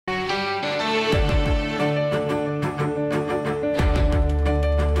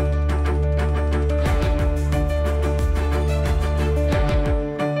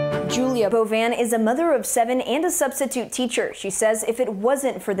Bovan is a mother of 7 and a substitute teacher. She says if it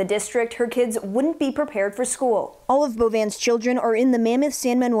wasn't for the district, her kids wouldn't be prepared for school. All of Bovan's children are in the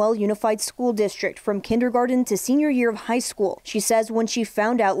Mammoth-San Manuel Unified School District from kindergarten to senior year of high school. She says when she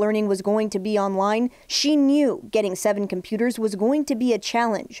found out learning was going to be online, she knew getting 7 computers was going to be a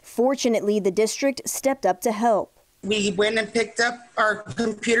challenge. Fortunately, the district stepped up to help. We went and picked up our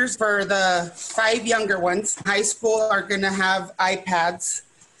computers for the 5 younger ones. High school are going to have iPads.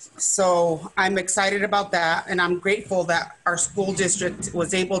 So I'm excited about that, and I'm grateful that our school district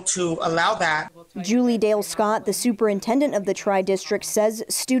was able to allow that. Julie Dale Scott, the superintendent of the Tri-District, says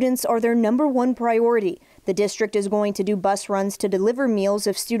students are their #1 priority. The district is going to do bus runs to deliver meals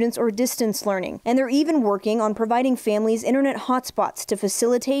if students are distance learning, and they're even working on providing families internet hotspots to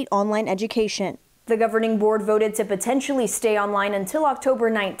facilitate online education. The governing board voted to potentially stay online until October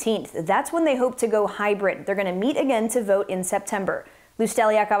 19th. That's when they hope to go hybrid. They're going to meet again to vote in September.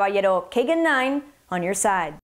 Lustelia Caballero, KGAN 9, on your side.